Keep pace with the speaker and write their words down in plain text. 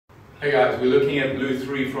Hey guys, we're looking at blue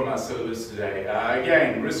 3 from our syllabus today.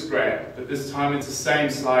 Again, wrist grab, but this time it's the same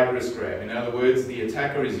slide wrist grab. In other words, the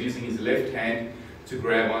attacker is using his left hand to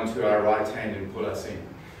grab onto our right hand and pull us in.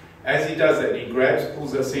 As he does that, he grabs,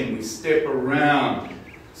 pulls us in. We step around,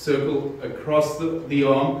 circle across the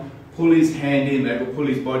arm, pull his hand in, that will pull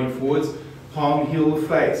his body forwards, palm, heel,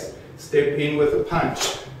 face. Step in with a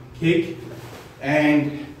punch, kick,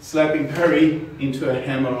 and slapping parry into a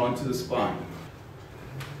hammer onto the spine.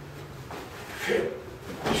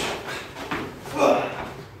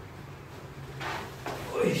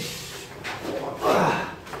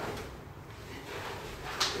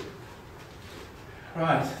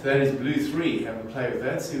 Right, that is blue 3. Have a play with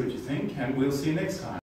that, see what you think, and we'll see you next time.